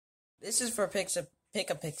This is for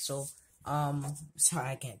Pickapixel. Sorry,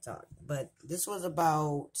 I can't talk. But this was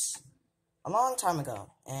about a long time ago,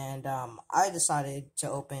 and I decided to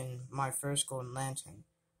open my first golden lantern,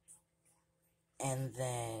 and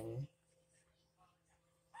then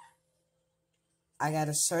I got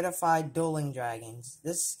a certified dueling dragons.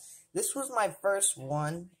 This was my first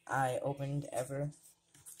one I opened ever,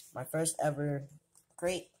 my first ever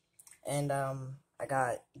crate, and I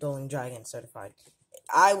got dueling dragon certified.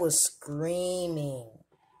 I was screaming.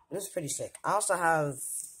 It was pretty sick. I also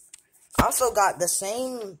got the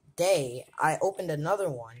same day I opened another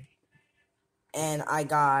one, and I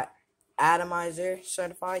got atomizer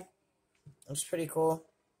certified. It was pretty cool,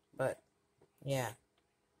 but yeah.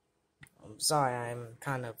 I'm sorry, I'm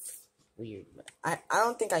kind of weird. I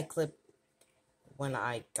don't think I clipped when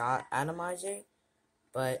I got atomizer,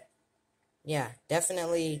 but yeah,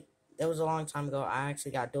 definitely. That was a long time ago. I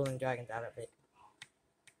actually got dueling dragons out of it.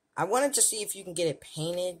 I wanted to see if you can get it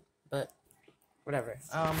painted, but whatever.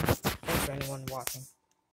 Thanks for anyone watching.